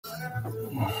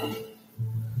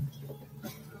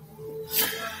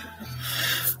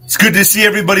It's good to see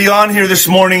everybody on here this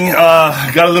morning.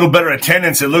 Got a little better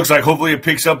attendance, it looks like. Hopefully it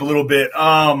picks up a little bit.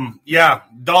 Yeah,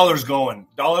 dollar's going.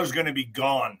 Dollar's going to be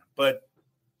gone. But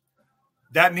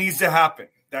that needs to happen.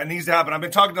 That needs to happen. I've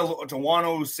been talking to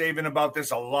Wano Savin about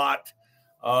this a lot.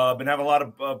 Been having a lot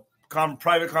of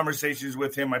private conversations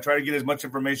with him. I try to get as much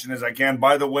information as I can.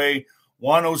 By the way,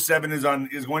 107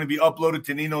 is going to be uploaded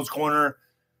to Nino's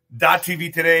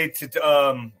Corner.tv today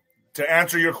to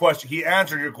answer your question. He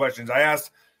answered your questions. I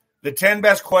asked the 10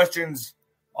 best questions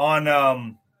on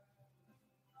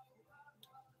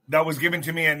that was given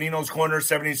to me at Nino's Corner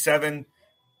 77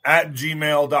 at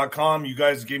gmail.com. You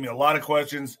guys gave me a lot of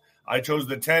questions. I chose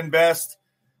the 10 best,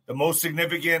 the most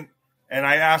significant, and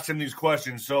I asked him these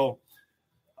questions. So,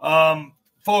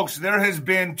 folks, there has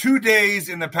been 2 days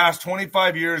in the past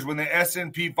 25 years when the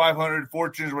S&P 500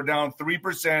 fortunes were down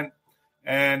 3%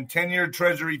 and 10-year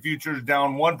Treasury futures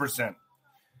down 1%.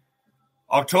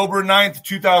 October 9th,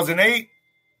 2008,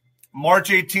 March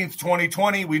 18th,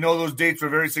 2020. We know those dates were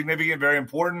very significant, very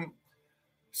important.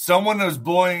 Someone is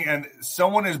blowing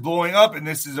up, and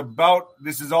this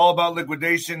is all about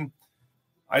liquidation.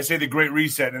 I say the Great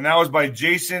Reset, and that was by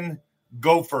Jason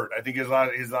Goffert. I think his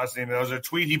last name. That was a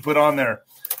tweet he put on there.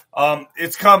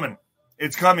 It's coming.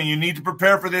 It's coming. You need to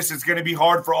prepare for this. It's going to be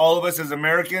hard for all of us as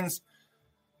Americans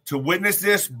to witness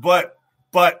this, but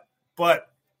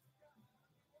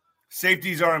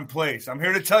safeties are in place. I'm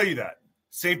here to tell you that.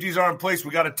 Safeties are in place.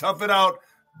 We got to tough it out.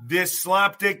 This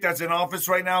slapdick that's in office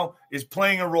right now is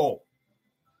playing a role.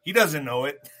 He doesn't know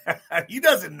it. He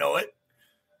doesn't know it,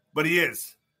 but he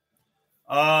is.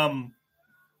 Trump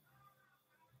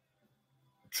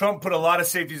put a lot of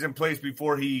safeties in place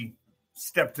before he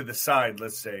stepped to the side,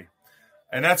 let's say.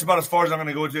 And that's about as far as I'm going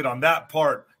to go with it on that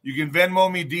part. You can Venmo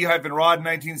me D-Rod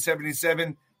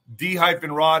 1977, D-Rod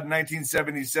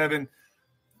 1977.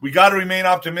 We got to remain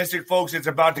optimistic, folks. It's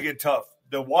about to get tough.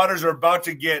 The waters are about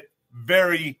to get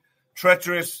very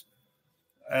treacherous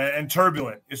and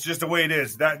turbulent. It's just the way it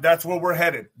is. That's where we're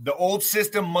headed. The old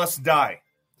system must die.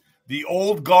 The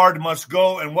old guard must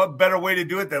go, and what better way to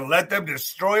do it than let them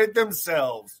destroy it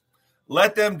themselves?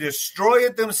 Let them destroy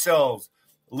it themselves.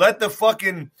 Let the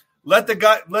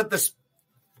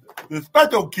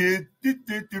special kid,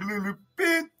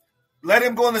 let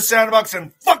him go in the sandbox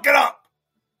and fuck it up.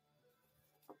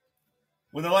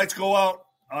 When the lights go out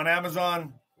on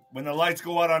Amazon,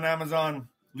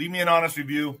 leave me an honest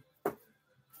review.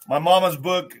 My mama's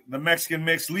book, The Mexican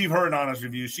Mix, leave her an honest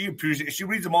review. She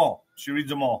reads them all.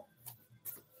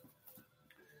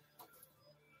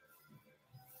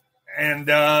 And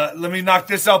let me knock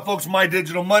this out, folks. My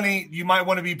Digital Money. You might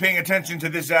want to be paying attention to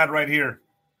this ad right here.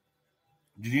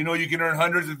 Did you know you can earn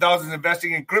hundreds of thousands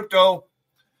investing in crypto?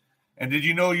 And did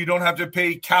you know you don't have to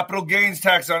pay capital gains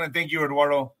tax on it? Thank you,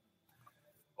 Eduardo.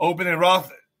 Open a Roth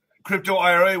crypto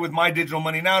IRA with My Digital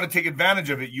Money now to take advantage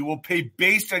of it. You will pay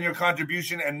based on your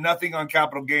contribution and nothing on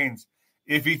capital gains.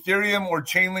 If Ethereum or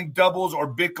Chainlink doubles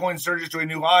or Bitcoin surges to a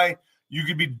new high, you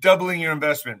could be doubling your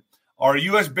investment. Our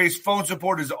U.S.-based phone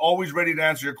support is always ready to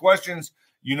answer your questions.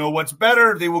 You know what's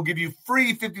better? They will give you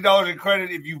free $50 in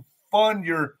credit if you fund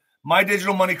your My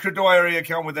Digital Money crypto IRA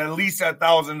account with at least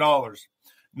 $1,000.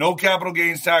 No capital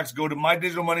gains tax. Go to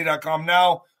mydigitalmoney.com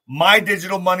now.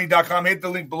 mydigitalmoney.com. Hit the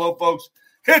link below, folks.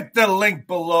 Hit the link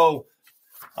below.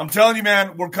 I'm telling you,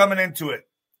 man, we're coming into it.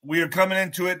 We are coming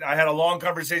into it. I had a long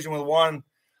conversation with Juan.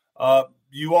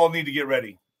 You all need to get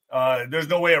ready. There's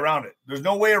no way around it. There's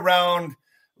no way around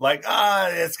like,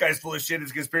 this guy's full of shit.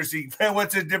 It's conspiracy. Man,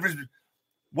 what's the difference?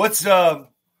 What is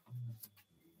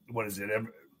it?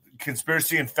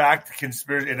 Conspiracy and fact.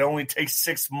 Conspiracy. It only takes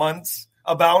 6 months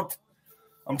about.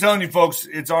 I'm telling you, folks,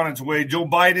 it's on its way. Joe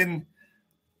Biden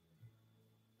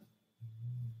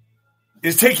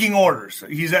is taking orders.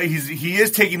 He is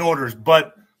taking orders,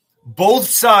 but both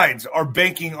sides are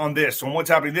banking on this, on what's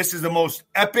happening. This is the most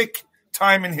epic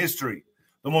time in history.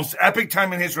 The most epic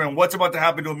time in history and what's about to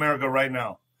happen to America right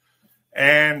now.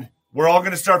 And we're all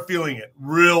going to start feeling it.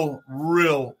 Real.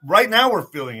 Right now we're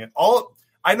feeling it.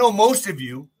 I know most of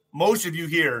you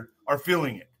here are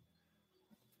feeling it.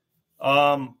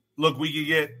 Look, we could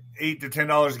get $8 to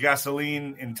 $10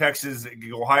 gasoline in Texas. It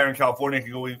can go higher in California.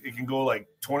 It can go like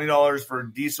 $20 for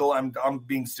diesel. I'm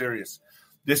being serious.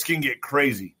 This can get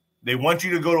crazy. They want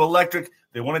you to go to electric.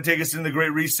 They want to take us in the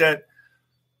Great Reset.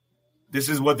 This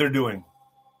is what they're doing.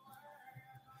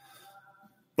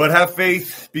 But have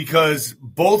faith because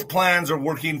both plans are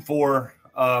working for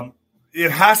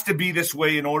it has to be this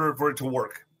way in order for it to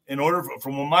work.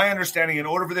 From my understanding, in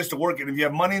order for this to work, and if you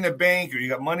have money in the bank or you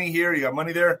got money here, you got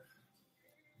money there,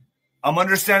 I'm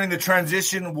understanding the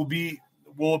transition will be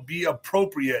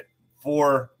appropriate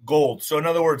for gold. So in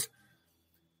other words,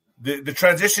 the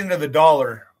transition of the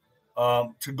dollar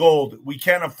to gold, we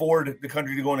can't afford the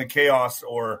country to go into chaos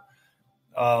or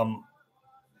a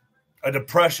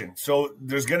depression. So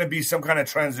there's going to be some kind of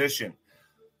transition.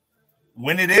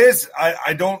 When it is,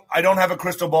 I don't have a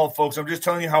crystal ball, folks. I'm just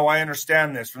telling you how I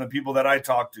understand this from the people that I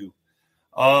talk to.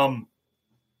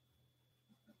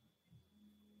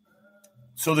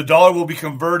 So the dollar will be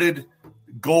converted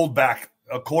gold back,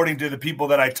 according to the people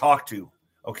that I talk to.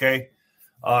 Okay,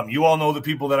 you all know the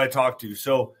people that I talk to.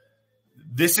 So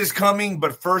this is coming,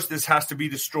 but first this has to be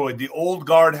destroyed. The old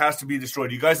guard has to be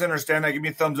destroyed. You guys understand that? Give me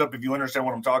a thumbs up if you understand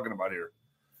what I'm talking about here.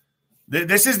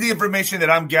 This is the information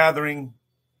that I'm gathering,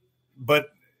 but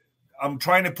I'm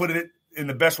trying to put it in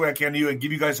the best way I can to you and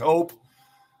give you guys hope.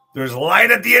 There's light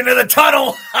at the end of the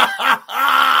tunnel.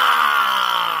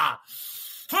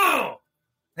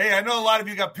 Hey, I know a lot of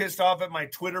you got pissed off at my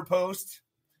Twitter post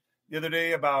the other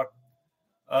day about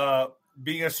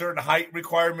being a certain height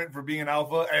requirement for being an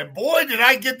alpha. And boy, did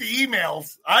I get the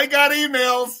emails. I got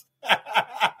emails.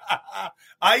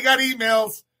 I got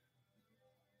emails.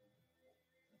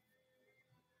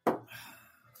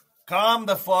 Calm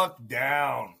the fuck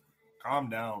down. Calm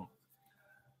down.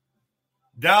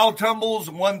 Dow tumbles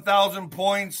 1,000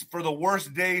 points for the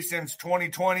worst day since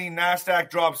 2020. NASDAQ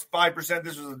drops 5%.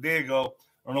 This was a day ago.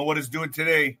 I don't know what it's doing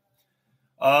today.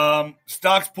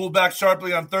 Stocks pulled back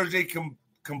sharply on Thursday,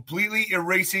 completely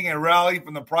erasing a rally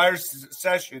from the prior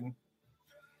session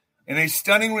in a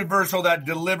stunning reversal that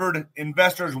delivered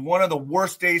investors one of the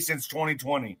worst days since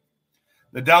 2020.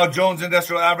 The Dow Jones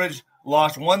Industrial Average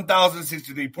lost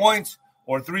 1,063 points,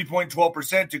 or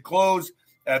 3.12%, to close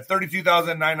at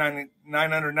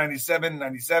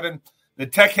 32,997.97. The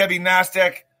tech-heavy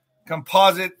NASDAQ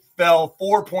Composite fell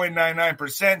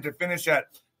 4.99% to finish at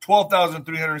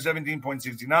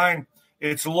 12,317.69,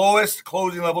 its lowest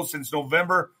closing level since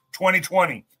November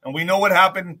 2020. And we know what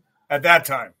happened at that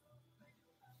time.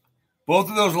 Both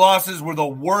of those losses were the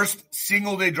worst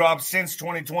single-day drops since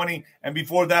 2020, and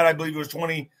before that, I believe it was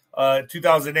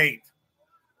 2008.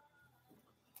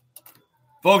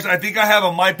 Folks, I think I have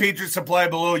a My Patriot Supply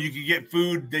below. You can get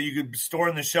food that you can store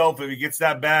on the shelf if it gets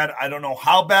that bad. I don't know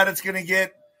how bad it's going to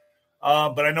get,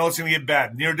 but I know it's going to get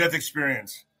bad. Near-death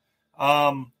experience.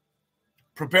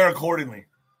 Prepare accordingly.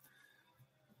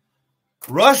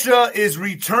 Russia is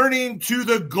returning to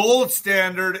the gold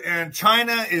standard, and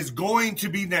China is going to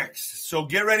be next. So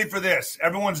get ready for this.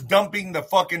 Everyone's dumping the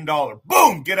fucking dollar.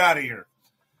 Boom! Get out of here.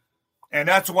 And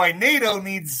that's why NATO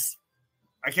needs,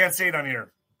 I can't say it on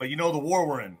here, but you know the war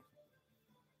we're in.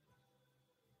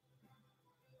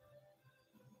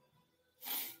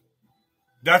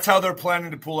 That's how they're planning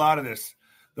to pull out of this.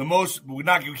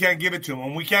 We can't give it to them.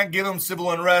 And we can't give them civil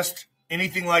unrest,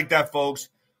 anything like that, folks.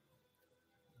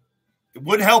 It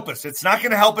wouldn't help us. It's not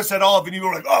going to help us at all if you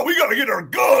were like, oh, we got to get our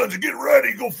guns and get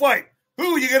ready, go fight. Who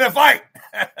are you going to fight?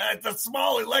 It's a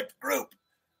small elect group.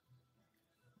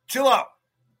 Chill out.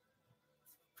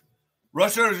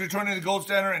 Russia is returning to the gold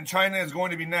standard, and China is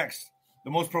going to be next.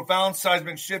 The most profound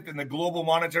seismic shift in the global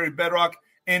monetary bedrock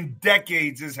in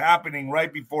decades is happening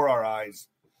right before our eyes.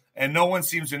 And no one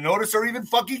seems to notice or even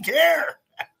fucking care.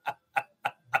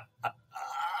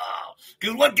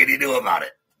 Because what can you do about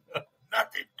it?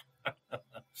 Nothing.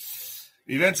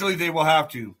 Eventually, they will have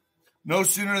to. No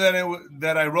sooner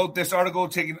than I wrote this article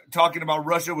talking about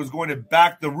Russia was going to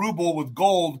back the ruble with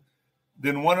gold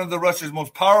than one of Russia's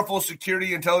most powerful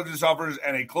security intelligence officers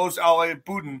and a close ally of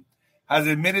Putin has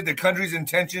admitted the country's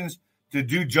intentions to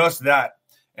do just that.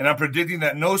 And I'm predicting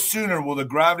that no sooner will the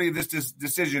gravity of this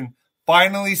decision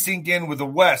finally sink in with the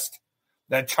West,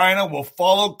 that China will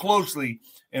follow closely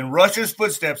in Russia's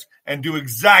footsteps and do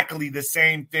exactly the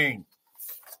same thing.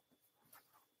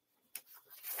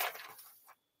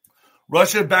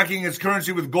 Russia backing its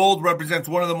currency with gold represents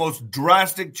one of the most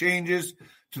drastic changes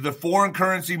to the foreign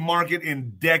currency market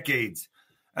in decades.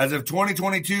 As of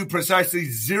 2022, precisely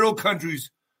 0 countries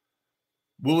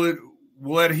will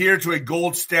adhere to a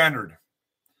gold standard,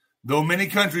 though many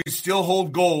countries still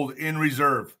hold gold in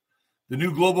reserve. The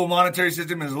new global monetary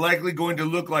system is likely going to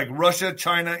look like Russia,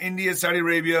 China, India, Saudi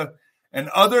Arabia, and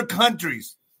other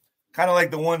countries, kind of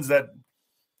like the ones that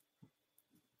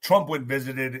Trump went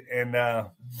visited. And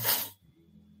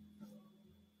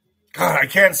God, I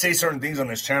can't say certain things on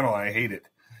this channel. I hate it.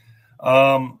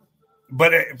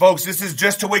 But folks, this is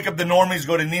just to wake up the normies.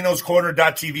 Go to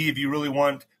ninoscorner.tv if you really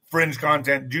want fringe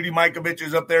content. Judy Mikovich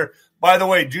is up there. By the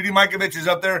way, Judy Mikovich is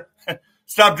up there.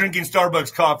 Stop drinking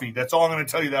Starbucks coffee. That's all I'm going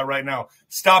to tell you that right now.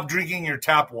 Stop drinking your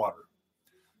tap water.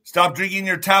 Stop drinking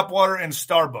your tap water and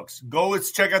Starbucks. Go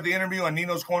check out the interview on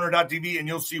ninoscorner.tv and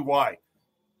you'll see why.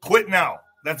 Quit now.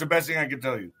 That's the best thing I can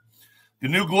tell you. The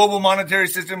new global monetary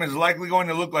system is likely going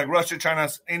to look like Russia, China,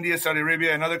 India, Saudi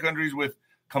Arabia, and other countries with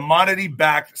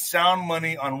commodity-backed sound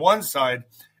money on one side,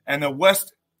 and the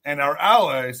West and our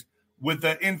allies with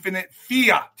the infinite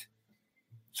fiat.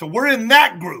 So we're in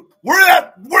that group. We're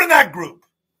in that group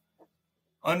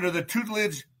under the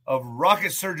tutelage of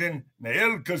rocket surgeon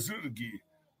Nael Kazugi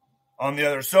on the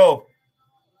other. So,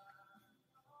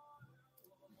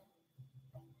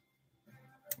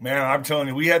 man, I'm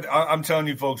telling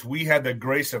you, folks, we had the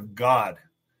grace of God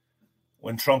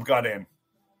when Trump got in.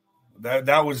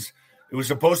 It was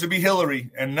supposed to be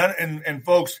Hillary, and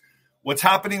folks, what's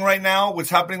happening right now, what's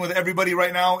happening with everybody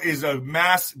right now is a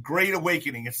mass great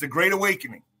awakening. It's the great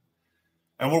awakening.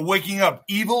 And we're waking up.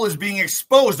 Evil is being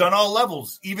exposed on all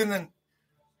levels, even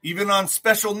on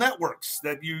special networks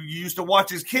that you used to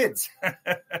watch as kids.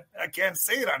 I can't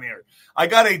say it on here. I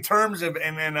got a terms of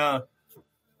and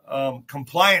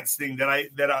compliance thing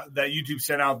that YouTube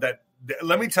sent out. That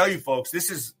let me tell you, folks,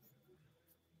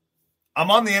 I'm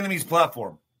on the enemy's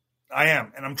platform. I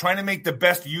am, and I'm trying to make the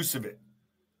best use of it.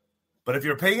 But if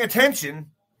you're paying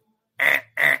attention,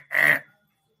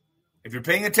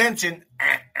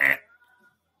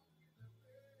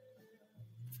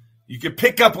 you can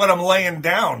pick up what I'm laying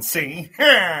down, see?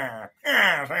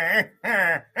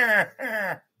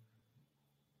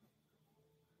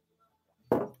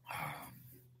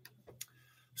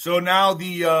 So now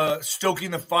the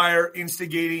stoking the fire,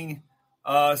 instigating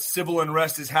civil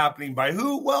unrest is happening by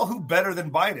who? Well, who better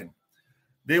than Biden?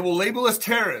 They will label us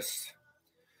terrorists.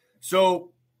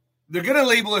 So they're going to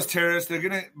label us terrorists. They're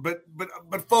going to,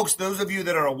 but folks, those of you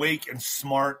that are awake and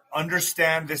smart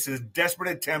understand this is a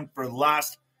desperate attempt for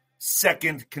last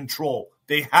second control.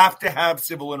 They have to have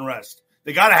civil unrest.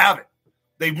 They got to have it.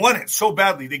 They want it so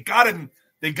badly. They got to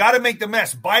make the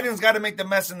mess. Biden's got to make the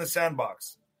mess in the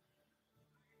sandbox.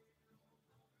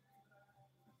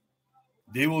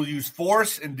 They will use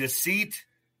force and deceit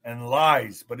and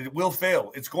lies, but it will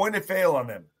fail. It's going to fail on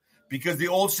them because the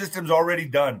old system's already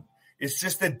done. It's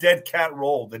just the dead cat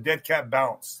roll, the dead cat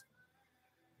bounce.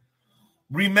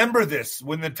 Remember this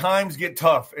when the times get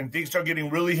tough and things start getting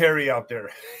really hairy out there.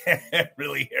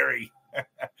 Really hairy.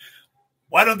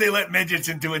 Why don't they let midgets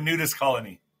into a nudist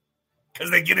colony?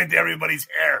 Because they get into everybody's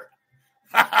hair.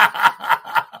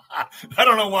 I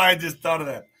don't know why I just thought of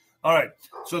that. All right.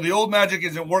 So the old magic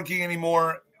isn't working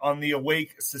anymore on the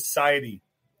awake society.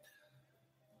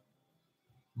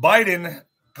 Biden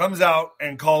comes out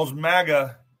and calls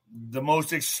MAGA the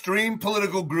most extreme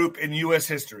political group in U.S.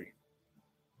 history.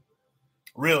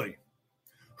 Really?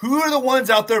 Who are the ones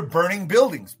out there burning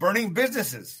buildings, burning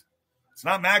businesses? It's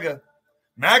not MAGA.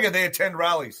 MAGA, they attend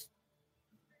rallies.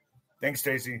 Thanks,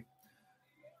 Stacey.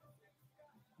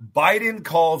 Biden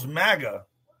calls MAGA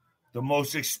the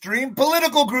most extreme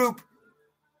political group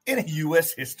in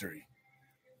U.S. history.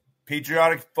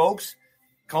 Patriotic folks,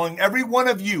 calling every one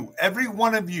of you,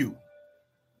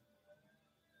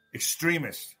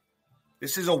 extremist.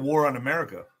 This is a war on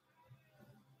America.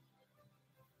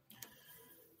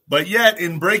 But yet,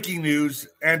 in breaking news,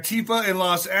 Antifa in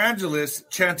Los Angeles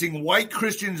chanting white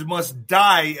Christians must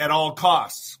die at all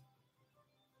costs.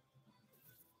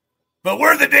 But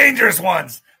we're the dangerous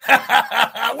ones.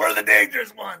 We're the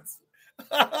dangerous ones.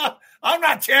 I'm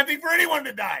not chanting for anyone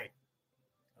to die.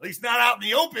 At least not out in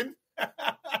the open.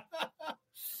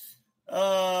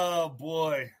 Oh,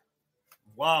 boy.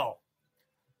 Wow.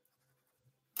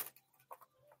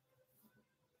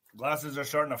 Glasses are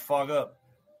starting to fog up.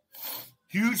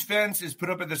 Huge fence is put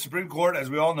up at the Supreme Court, as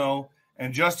we all know,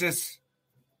 and the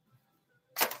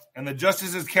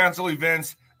justices cancel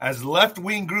events as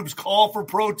left-wing groups call for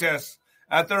protests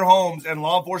at their homes and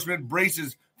law enforcement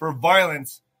braces for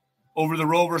violence over the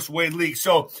Roe v. Wade leak.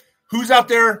 So who's out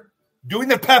there doing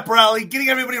the pep rally, getting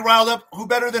everybody riled up? Who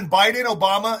better than Biden,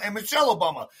 Obama, and Michelle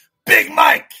Obama? Big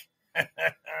Mike.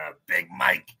 Big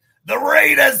Mike. The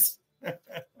Raiders.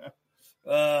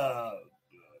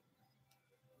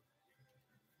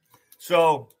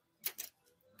 So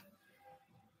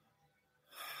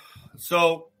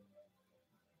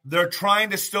they're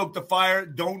trying to stoke the fire.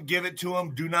 Don't give it to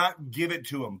them. Do not give it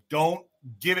to them. Don't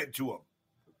give it to them.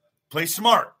 Play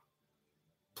smart.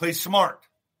 Play smart.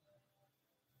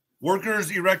 Workers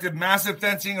erected massive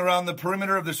fencing around the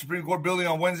perimeter of the Supreme Court building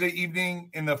on Wednesday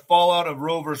evening in the fallout of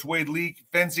Roe v. Wade leak.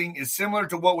 Fencing is similar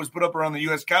to what was put up around the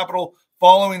U.S. Capitol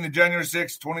following the January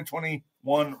 6,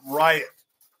 2021 riot.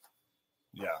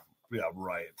 Yeah,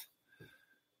 riot.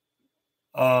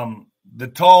 The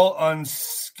tall,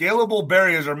 unscalable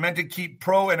barriers are meant to keep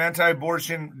pro and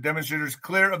anti-abortion demonstrators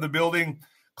clear of the building.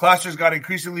 Clashes got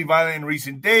increasingly violent in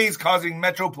recent days, causing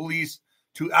Metro Police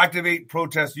to activate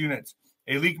protest units.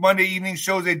 A leak Monday evening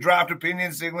shows a draft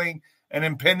opinion signaling an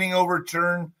impending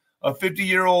overturn of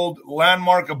 50-year-old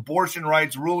landmark abortion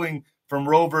rights ruling from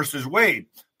Roe versus Wade.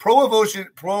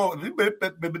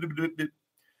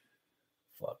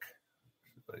 Fuck.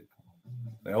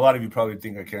 A lot of you probably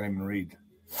think I can't even read.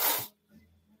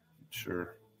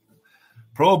 Sure.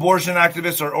 Pro-abortion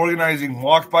activists are organizing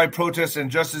walk-by protests in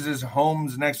justices'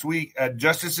 homes next week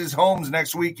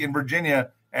in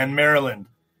Virginia and Maryland.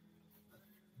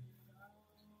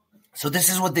 So this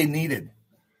is what they needed.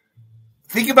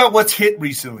 Think about what's hit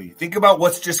recently. Think about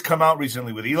what's just come out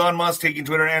recently with Elon Musk taking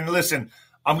Twitter. And listen,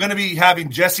 I'm going to be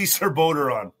having Jesse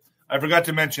Serboter on. I forgot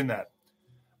to mention that.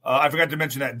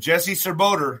 Jesse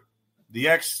Serboter, the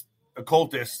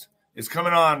ex-occultist, is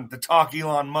coming on to talk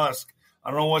Elon Musk.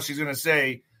 I don't know what she's going to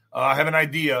say. I have an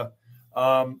idea.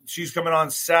 She's coming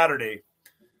on Saturday.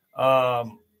 Was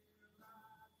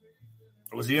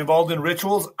he involved in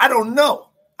rituals? I don't know.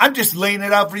 I'm just laying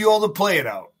it out for you all to play it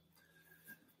out.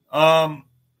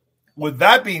 With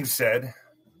that being said,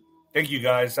 thank you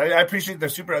guys. I appreciate the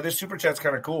super. This super chat's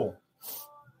kind of cool.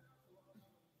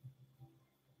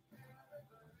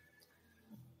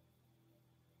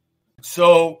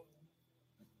 So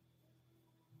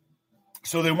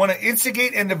they want to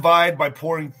instigate and divide by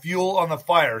pouring fuel on the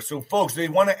fire. So, folks, they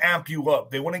want to amp you up.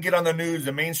 They want to get on the news,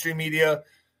 the mainstream media,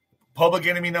 public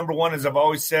enemy number one, as I've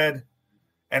always said,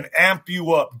 and amp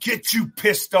you up, get you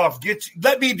pissed off.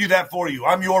 Let me do that for you.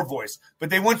 I'm your voice. But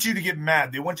they want you to get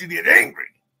mad. They want you to get angry.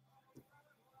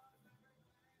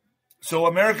 So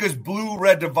America's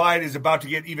blue-red divide is about to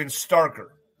get even starker,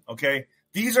 okay?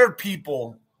 These are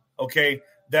people, okay,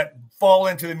 that fall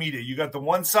into the media. You got the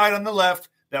one side on the left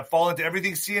that fall into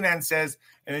everything CNN says,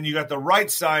 and then you got the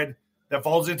right side that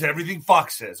falls into everything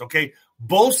Fox says, okay?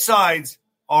 Both sides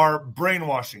are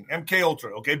brainwashing, MK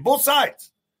Ultra, okay? Both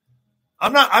sides.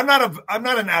 I'm not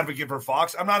an advocate for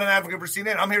Fox. I'm not an advocate for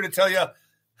CNN. I'm here to tell you,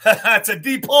 it's a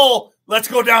deep hole. Let's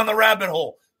go down the rabbit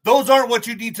hole. Those aren't what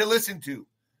you need to listen to.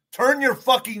 Turn your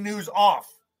fucking news off.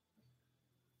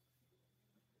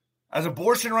 As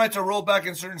abortion rights are rolled back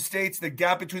in certain states, the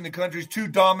gap between the country's two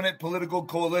dominant political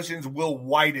coalitions will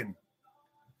widen.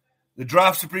 The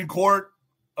draft Supreme Court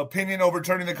opinion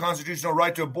overturning the constitutional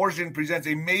right to abortion presents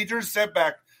a major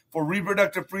setback for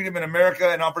reproductive freedom in America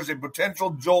and offers a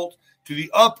potential jolt to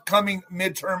the upcoming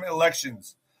midterm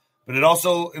elections. But it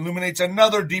also illuminates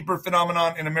another deeper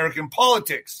phenomenon in American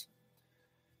politics.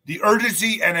 The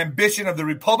urgency and ambition of the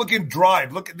Republican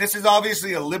drive. Look, this is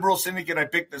obviously a liberal syndicate I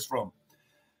picked this from.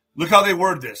 Look how they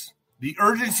word this. The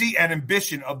urgency and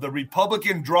ambition of the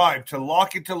Republican drive to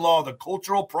lock into law the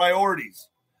cultural priorities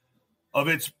of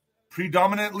its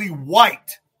predominantly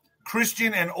white,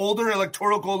 Christian, and older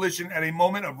electoral coalition at a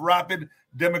moment of rapid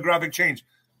demographic change.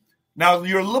 Now,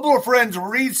 your liberal friends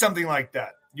read something like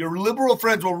that. Your liberal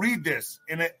friends will read this,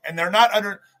 and they're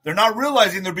not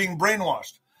realizing they're being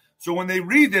brainwashed. So when they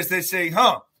read this, they say,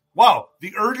 wow,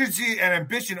 the urgency and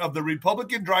ambition of the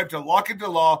Republican drive to lock into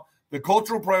law the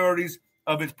cultural priorities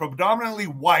of its predominantly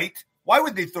white, why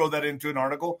would they throw that into an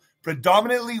article?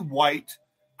 Predominantly white,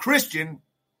 Christian,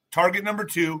 target number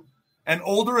 2, and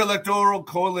older electoral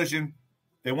coalition.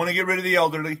 They want to get rid of the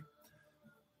elderly.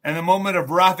 And the moment of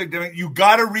rapid, you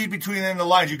got to read between the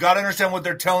lines. You got to understand what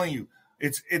they're telling you.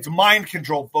 It's mind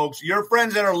control, folks. Your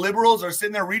friends that are liberals are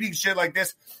sitting there reading shit like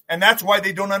this, and that's why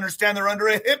they don't understand they're under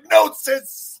a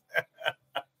hypnosis.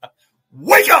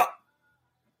 Wake up!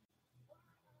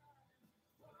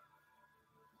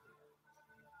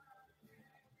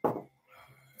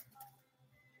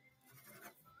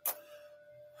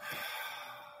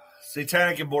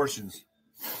 Satanic abortions.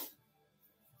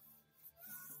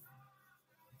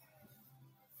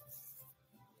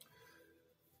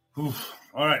 Oof.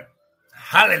 All right.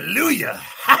 Hallelujah.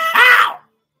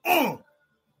 All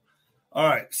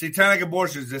right. Satanic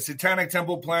abortions. The Satanic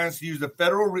Temple plans to use the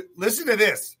federal... Listen to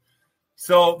this.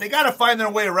 So they got to find their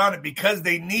way around it because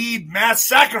they need mass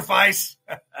sacrifice.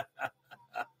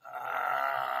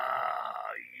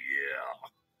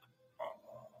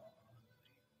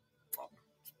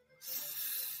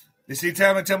 The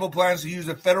Satanic Temple plans to use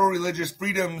the Federal Religious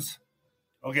Freedoms,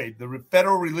 the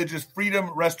Federal Religious Freedom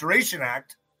Restoration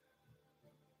Act,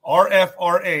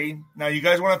 RFRA. Now, you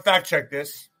guys want to fact check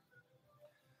this,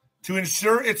 to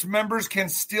ensure its members can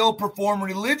still perform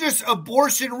religious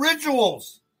abortion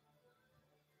rituals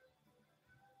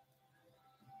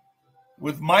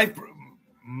with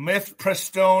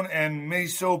mifepristone and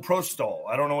misoprostol.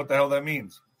 I don't know what the hell that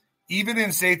means. even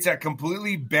in states that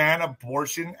completely ban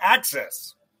abortion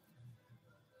access.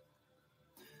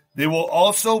 They will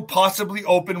also possibly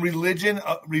open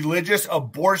religious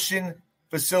abortion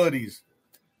facilities.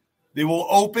 They will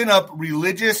open up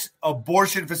religious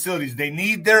abortion facilities. They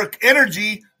need their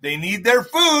energy. They need their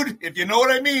food, if you know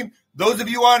what I mean. Those of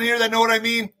you on here that know what I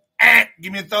mean,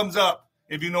 give me a thumbs up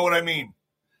if you know what I mean.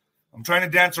 I'm trying to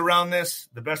dance around this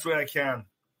the best way I can.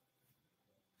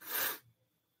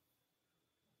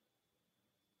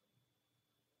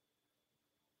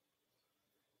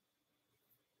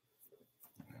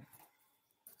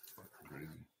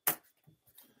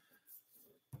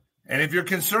 And if you're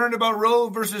concerned about Roe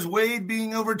versus Wade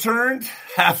being overturned,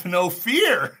 have no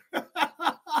fear.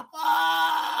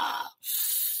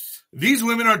 These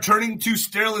women are turning to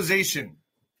sterilization.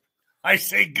 I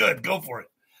say good, go for it.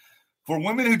 For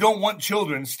women who don't want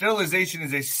children, sterilization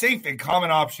is a safe and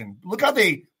common option. Look how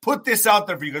they put this out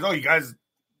there for you guys. Oh, you guys,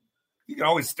 you can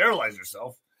always sterilize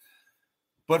yourself.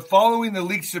 But following the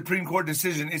leaked Supreme Court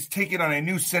decision, it's taken on a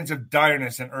new sense of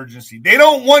direness and urgency. They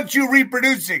don't want you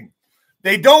reproducing.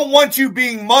 They don't want you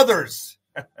being mothers.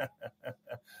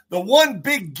 The one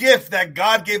big gift that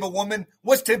God gave a woman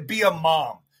was to be a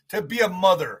mom, to be a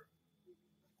mother,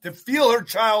 to feel her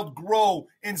child grow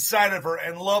inside of her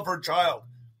and love her child.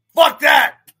 Fuck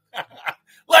that.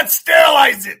 Let's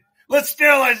sterilize it. Let's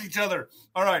sterilize each other.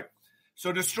 All right.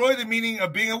 So destroy the meaning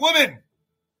of being a woman.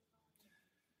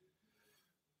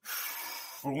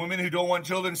 For women who don't want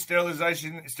children,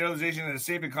 sterilization is a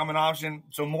safe and common option.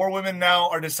 So more women now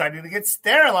are deciding to get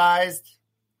sterilized.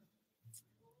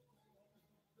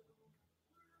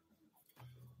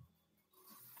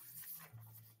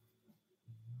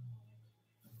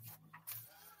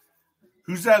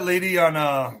 Who's that lady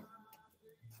on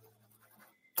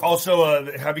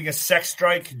also having a sex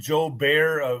strike? Joe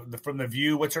Bear from The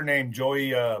View. What's her name?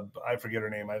 Joey, I forget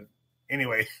her name.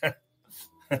 Anyway,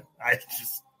 I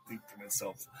just... to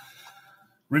myself.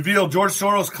 Revealed George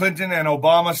Soros, Clinton, and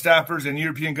Obama staffers and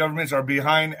European governments are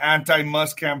behind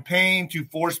anti-Musk campaign to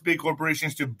force big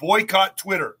corporations to boycott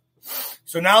Twitter.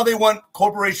 So now they want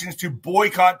corporations to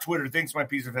boycott Twitter. Thanks, my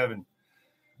piece of heaven.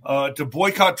 To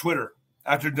boycott Twitter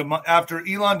after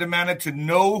Elon demanded to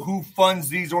know who funds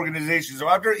these organizations. So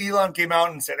after Elon came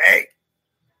out and said, hey,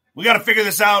 we got to figure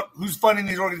this out. Who's funding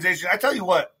these organizations? I tell you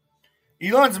what,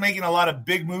 Elon's making a lot of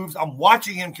big moves. I'm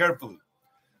watching him carefully.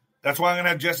 That's why I'm going to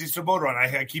have Jesse Swoboda on.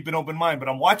 I keep an open mind, but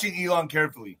I'm watching Elon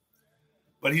carefully.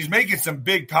 But he's making some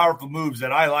big, powerful moves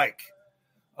that I like.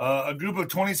 A group of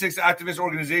 26 activist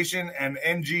organizations and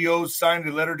NGOs signed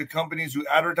a letter to companies who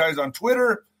advertise on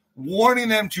Twitter, warning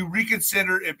them to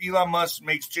reconsider if Elon Musk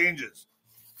makes changes.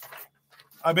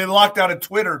 I've been locked out of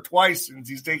Twitter twice since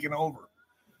he's taken over.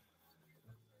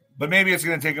 But maybe it's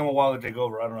going to take him a while to take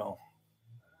over. I don't know.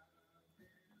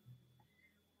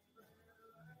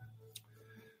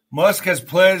 Musk has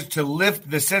pledged to lift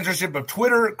the censorship of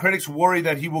Twitter. Critics worry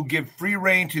that he will give free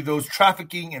rein to those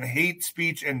trafficking in hate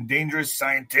speech and dangerous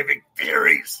scientific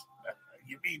theories.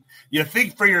 You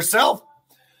think for yourself?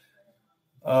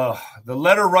 The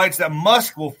letter writes that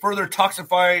Musk will further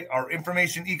toxify our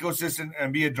information ecosystem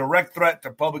and be a direct threat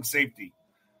to public safety.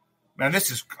 Man,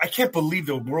 I can't believe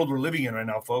the world we're living in right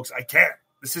now, folks. I can't.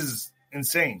 This is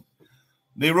insane.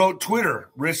 They wrote Twitter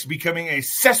risks becoming a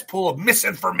cesspool of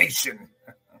misinformation.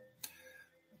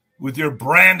 With your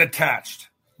brand attached.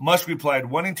 Musk replied,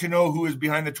 wanting to know who is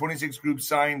behind the 26 groups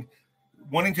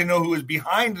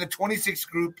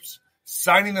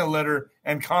signing the letter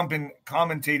and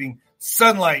commentating,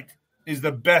 sunlight is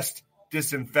the best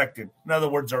disinfectant. In other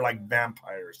words, they're like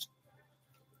vampires.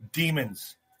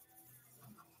 Demons.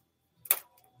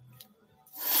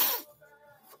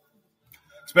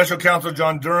 Special counsel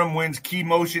John Durham wins key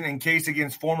motion in case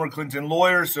against former Clinton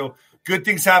lawyer. So good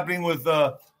things happening with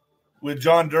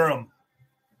John Durham.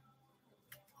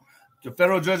 The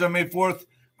federal judge on May 4th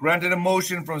granted a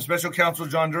motion from special counsel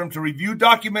John Durham to review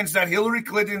documents that Hillary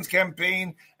Clinton's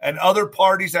campaign and other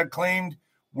parties had claimed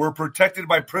were protected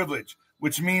by privilege,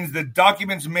 which means the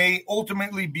documents may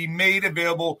ultimately be made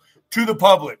available to the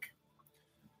public.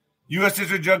 U.S.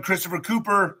 District Judge Christopher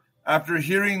Cooper, after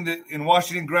hearing in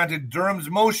Washington, granted Durham's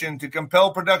motion to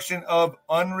compel production of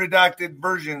unredacted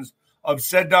versions of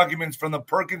said documents from the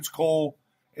Perkins Coie,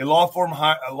 a law firm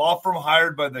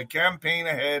hired by the campaign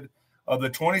ahead of the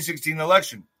 2016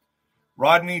 election.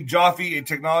 Rodney Joffe, a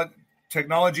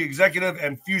technology executive,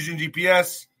 and Fusion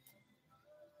GPS,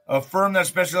 a firm that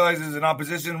specializes in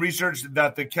opposition research,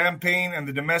 that the campaign and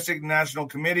the Domestic National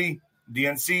Committee,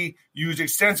 DNC, used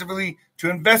extensively to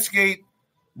investigate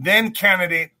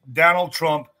then-candidate Donald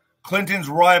Trump, Clinton's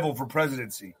rival for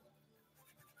presidency.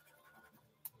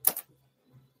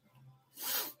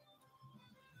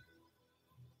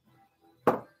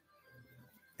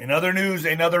 In other news,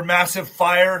 another massive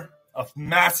fire at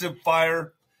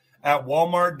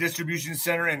Walmart distribution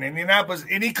center in Indianapolis.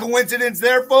 Any coincidence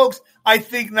there, folks? I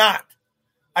think not.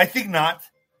 A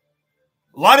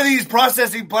lot of these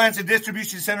processing plants and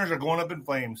distribution centers are going up in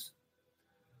flames.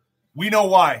 We know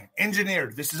why.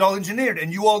 Engineered. This is all engineered,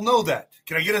 and you all know that.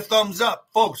 Can I get a thumbs up?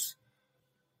 Folks,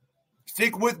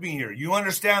 stick with me here. You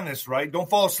understand this, right? Don't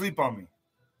fall asleep on me.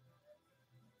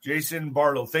 Jason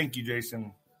Barlow. Thank you,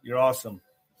 Jason. You're awesome.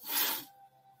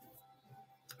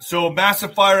 So,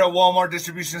 massive fire at Walmart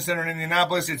distribution center in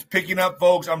Indianapolis. It's picking up,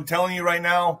 folks. I'm telling you right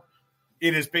now,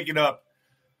 it is picking up.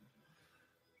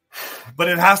 But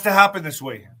it has to happen this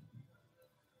way.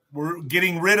 We're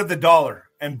getting rid of the dollar.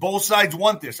 And both sides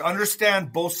want this.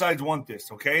 Understand, both sides want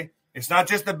this, okay? It's not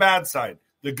just the bad side.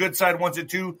 The good side wants it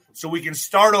too, so we can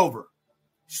start over.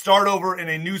 Start over in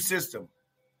a new system.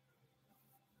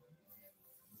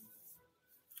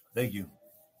 Thank you.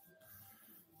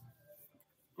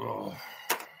 Oh.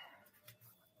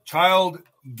 Child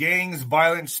gangs,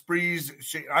 violent sprees.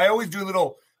 I always do a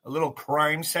little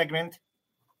crime segment.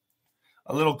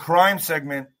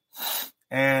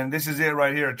 And this is it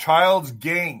right here. Child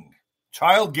gangs,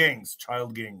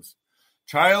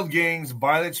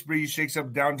 violent spree shakes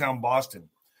up downtown Boston.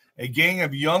 A gang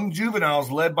of young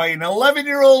juveniles led by an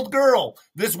 11-year-old girl.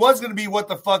 This was going to be what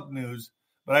the fuck news,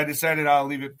 but I decided I'll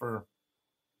leave it for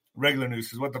regular news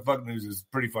because what the fuck news is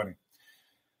pretty funny.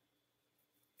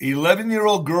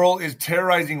 11-year-old girl is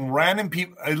terrorizing random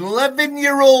people.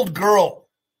 11-year-old girl.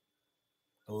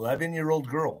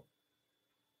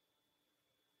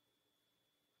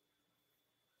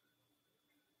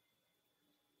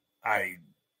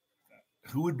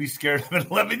 Who would be scared of an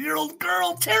 11-year-old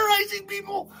girl terrorizing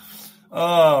people?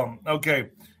 Okay.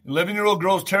 11-year-old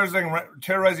girls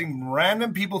terrorizing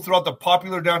random people throughout the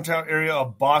popular downtown area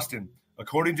of Boston.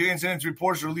 According to incident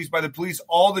reports released by the police,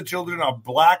 all the children are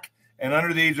black and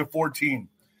under the age of 14.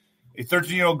 A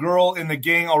 13-year-old girl in the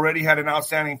gang already had an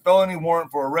outstanding felony warrant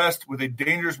for arrest with a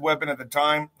dangerous weapon at the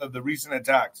time of the recent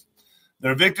attacks.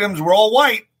 Their victims were all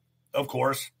white, of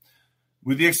course,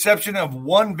 with the exception of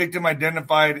one victim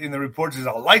identified in the reports as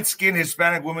a light-skinned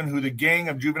Hispanic woman who the gang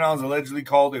of juveniles allegedly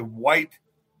called a white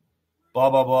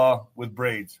blah, blah, blah with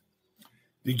braids.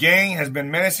 The gang has been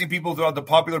menacing people throughout the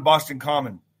popular Boston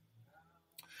Common.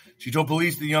 She told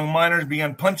police the young minors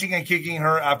began punching and kicking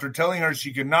her after telling her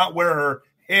she could not wear her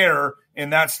hair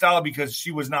in that style because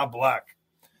she was not black.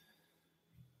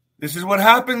 This is what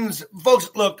happens. Folks,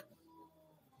 look.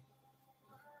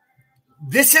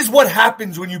 This is what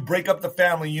happens when you break up the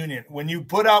family unit, when you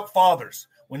put out fathers,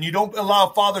 when you don't allow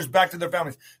fathers back to their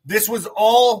families. This was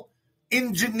all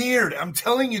engineered. I'm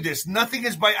telling you this. Nothing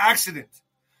is by accident.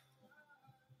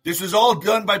 This was all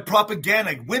done by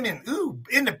propaganda. Women,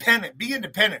 independent, be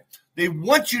independent. They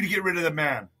want you to get rid of the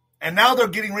man. And now they're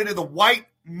getting rid of the white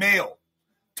male.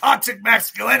 Toxic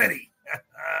masculinity,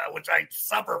 which I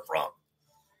suffer from.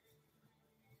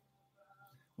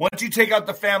 Once you take out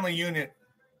the family unit,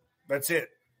 that's it.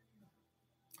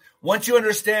 Once you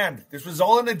understand, this was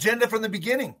all an agenda from the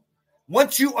beginning.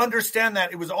 Once you understand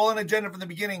that it was all an agenda from the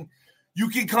beginning, you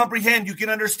can comprehend, you can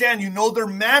understand, you know their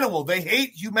manual. They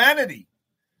hate humanity.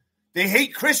 They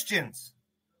hate Christians.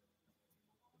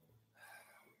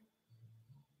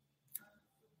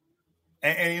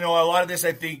 And you know, a lot of this,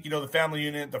 I think, you know, the family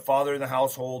unit, the father in the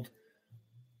household.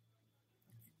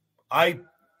 I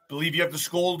believe you have to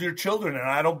scold your children, and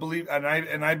I don't believe, and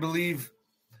I believe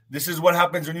this is what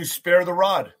happens when you spare the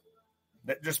rod.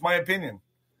 That's just my opinion.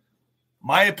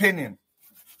 My opinion.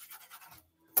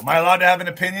 Am I allowed to have an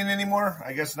opinion anymore?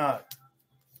 I guess not.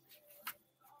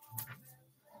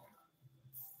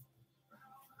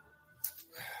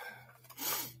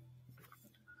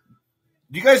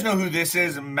 Do you guys know who this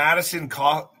is? Madison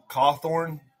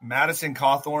Cawthorn. Madison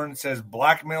Cawthorn says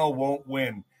blackmail won't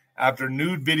win after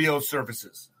nude video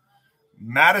surfaces.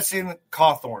 Madison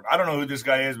Cawthorn. I don't know who this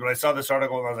guy is, but I saw this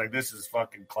article and I was like, this is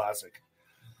fucking classic.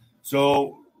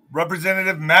 So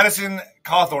Representative Madison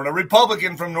Cawthorn, a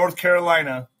Republican from North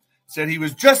Carolina, said he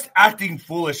was just acting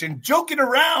foolish and joking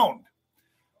around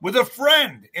with a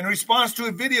friend in response to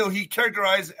a video he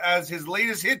characterized as his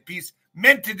latest hit piece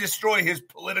meant to destroy his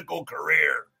political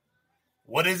career.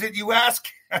 What is it, you ask?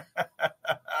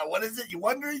 What is it, you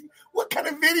wondering? What kind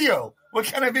of video? What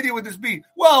kind of video would this be?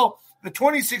 Well, the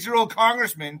 26-year-old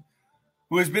congressman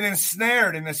who has been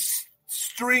ensnared in a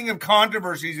string of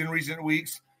controversies in recent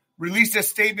weeks released a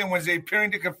statement Wednesday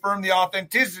appearing to confirm the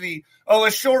authenticity of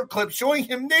a short clip showing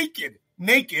him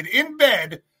naked in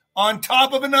bed on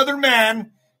top of another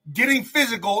man, getting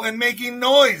physical and making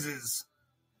noises.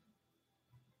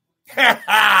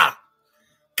 God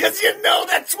Because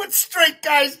that's what straight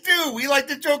guys do. We like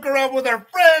to joke around with our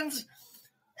friends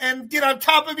and get on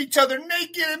top of each other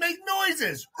naked and make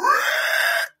noises.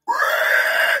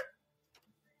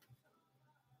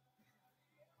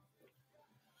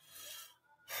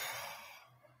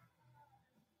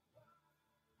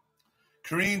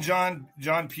 Karine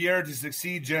Jean-Pierre to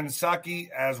succeed Jen Psaki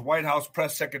as White House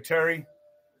press secretary.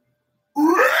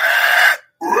 You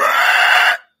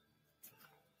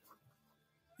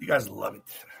guys love it.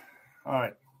 All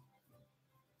right.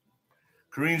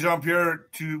 Karine Jean-Pierre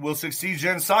will succeed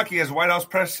Jen Psaki as White House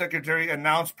press secretary,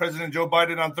 announced President Joe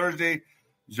Biden on Thursday.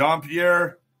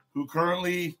 Jean-Pierre, who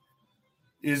currently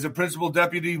is the principal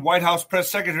deputy White House press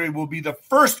secretary, will be the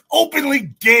first openly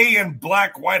gay and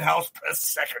black White House press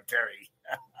secretary.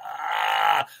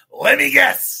 Let me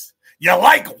guess. You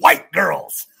like white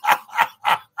girls.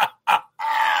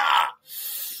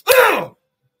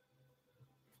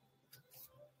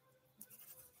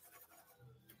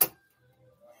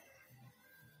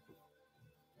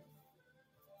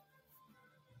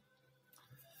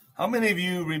 How many of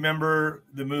you remember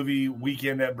the movie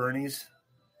Weekend at Bernie's?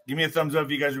 Give me a thumbs up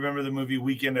if you guys remember the movie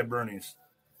Weekend at Bernie's.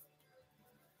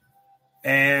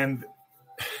 And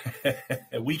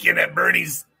Weekend at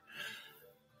Bernie's.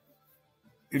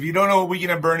 If you don't know what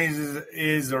Weekend at Bernie's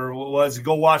is or was,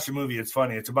 go watch the movie. It's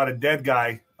funny. It's about a dead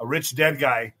guy, a rich dead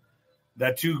guy,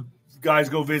 that two guys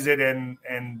go visit and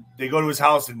they go to his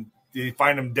house and they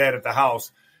find him dead at the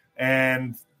house.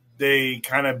 And they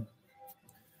kind of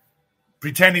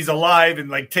pretend he's alive and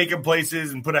like take him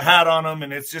places and put a hat on him.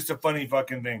 And it's just a funny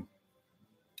fucking thing.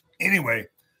 Anyway,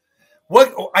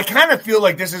 what I kind of feel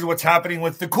like this is what's happening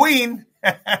with the Queen.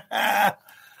 They're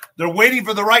waiting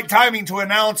for the right timing to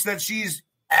announce that she's.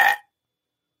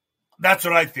 That's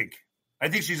what I think. I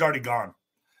think she's already gone.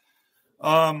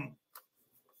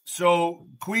 So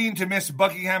Queen to miss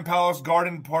Buckingham Palace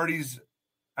garden parties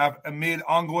amid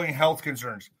ongoing health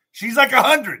concerns. She's like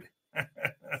 100.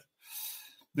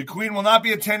 The Queen will not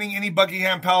be attending any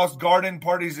Buckingham Palace garden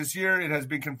parties this year. It has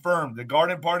been confirmed. The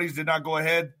garden parties did not go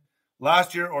ahead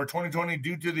last year or 2020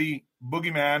 due to the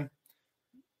boogeyman.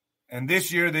 And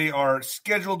this year they are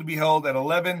scheduled to be held at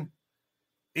 11,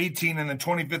 18, and the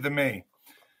 25th of May.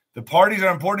 The parties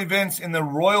are important events in the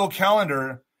royal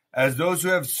calendar as those who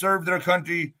have served their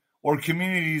country or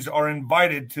communities are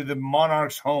invited to the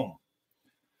monarch's home.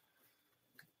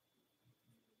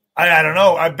 I don't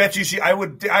know. I bet you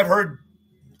I've heard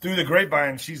through the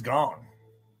grapevine she's gone.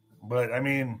 But, I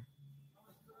mean,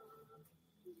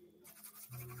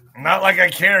 not like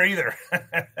I care either.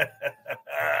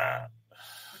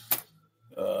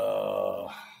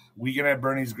 Weekend at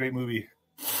Bernie's, great movie.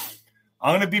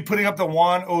 I'm going to be putting up the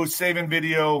Juan O'Savin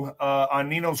video on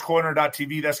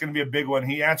ninoscorner.tv. That's going to be a big one.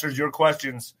 He answers your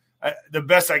questions the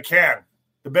best I can.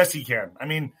 The best he can. I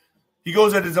mean, he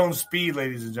goes at his own speed,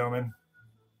 ladies and gentlemen.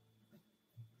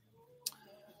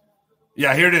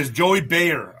 Yeah, here it is. Joey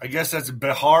Bayer. I guess that's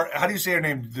Behar. How do you say her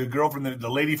name? The girl from the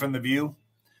lady from The View.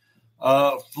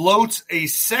 Floats a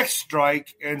sex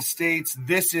strike and states,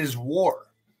 "This is war."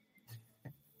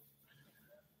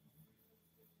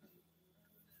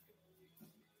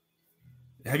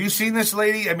 Have you seen this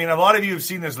lady? I mean, a lot of you have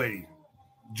seen this lady,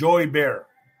 Joey Bear.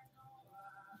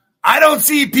 I don't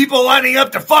see people lining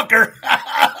up to fuck her.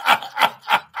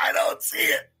 I don't see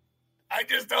it. I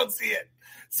just don't see it.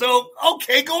 So,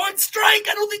 okay, go on strike.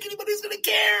 I don't think anybody's going to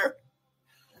care.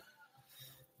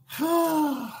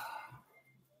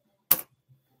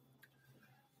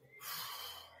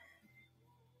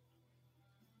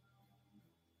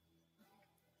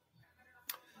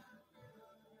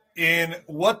 In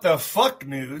what the fuck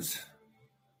news,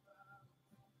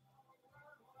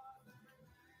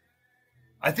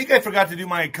 I think I forgot to do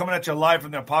my coming at you live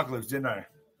from the apocalypse, didn't I?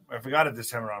 I forgot it this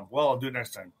time around. Well, I'll do it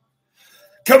next time.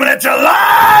 Coming at you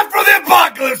live from the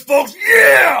apocalypse, folks.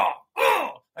 Yeah!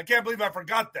 I can't believe I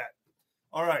forgot that.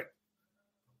 All right.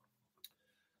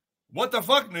 What the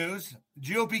fuck news?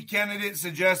 GOP candidate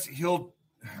suggests he'll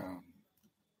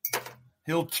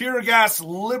tear gas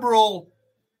liberal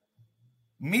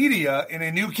media in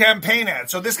a new campaign ad.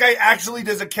 So this guy actually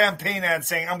does a campaign ad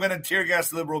saying, I'm going to tear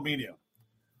gas liberal media.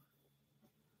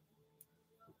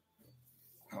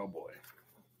 Oh, boy.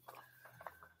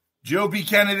 GOP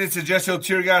candidate suggests he'll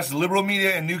tear gas liberal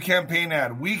media in new campaign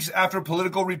ad. Weeks after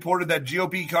Politico reported that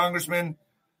GOP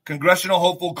congressional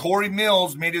hopeful Corey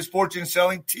Mills made his fortune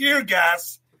selling tear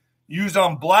gas used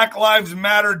on Black Lives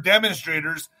Matter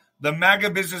demonstrators, the MAGA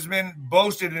businessman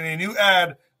boasted in a new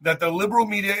ad that the liberal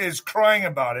media is crying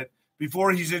about it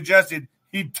before he suggested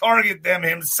he'd target them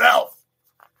himself.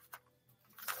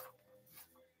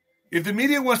 If the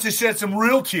media wants to shed some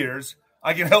real tears,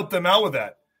 I can help them out with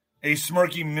that. a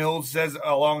smirky Mills says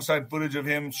alongside footage of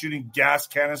him shooting gas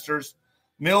canisters.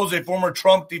 Mills, a former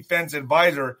Trump defense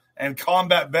advisor and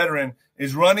combat veteran,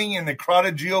 is running in the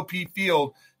crowded GOP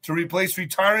field to replace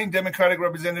retiring Democratic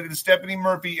Representative Stephanie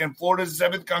Murphy in Florida's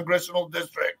 7th Congressional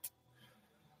District.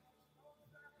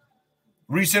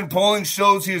 Recent polling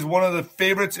shows he is one of the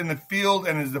favorites in the field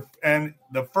and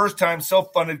the first-time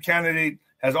self-funded candidate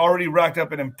has already racked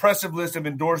up an impressive list of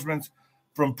endorsements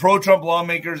from pro-Trump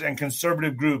lawmakers and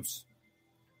conservative groups.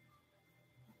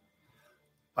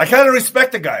 I kind of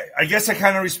respect the guy. I guess I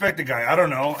kind of respect the guy. I don't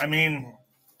know. I mean,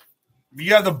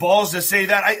 you have the balls to say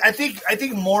that. I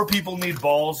think more people need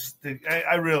balls.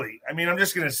 I'm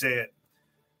just going to say it.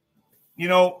 You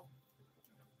know,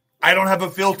 I don't have a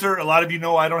filter. A lot of you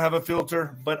know I don't have a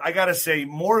filter. But I got to say,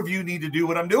 more of you need to do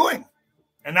what I'm doing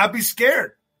and not be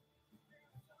scared.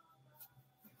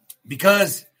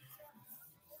 Because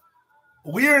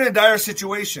we are in a dire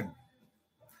situation.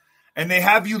 And they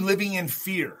have you living in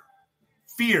fear.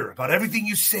 Fear about everything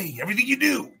you say, everything you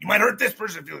do. You might hurt this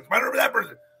person, you might hurt that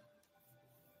person.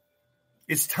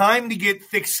 It's time to get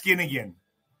thick skin again.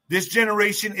 This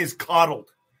generation is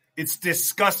coddled. It's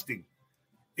disgusting.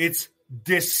 It's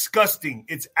disgusting.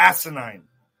 It's asinine.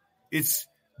 It's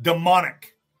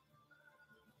demonic.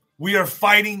 We are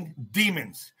fighting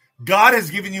demons. God has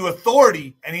given you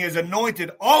authority, and he has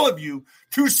anointed all of you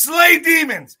to slay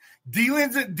demons.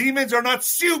 Demons are not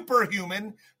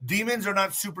superhuman. Demons are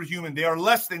not superhuman. They are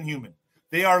less than human.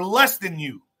 They are less than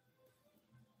you.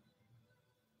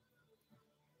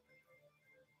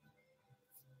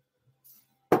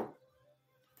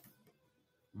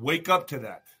 Wake up to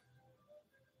that.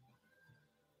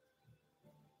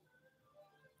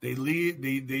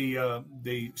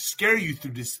 They scare you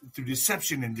through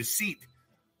deception and deceit.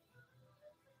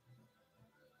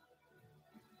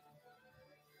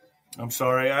 I'm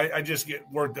sorry. I just get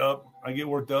worked up. I get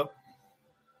worked up.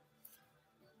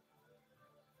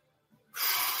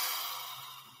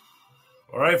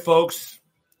 All right, folks.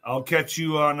 I'll catch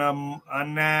you on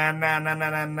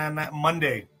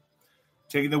Monday.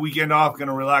 Taking the weekend off. Going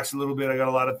to relax a little bit. I got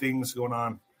a lot of things going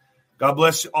on. God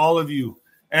bless all of you.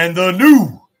 And the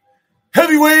new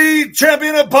heavyweight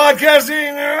champion of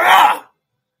podcasting.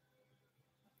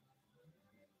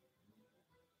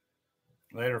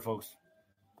 Later, folks.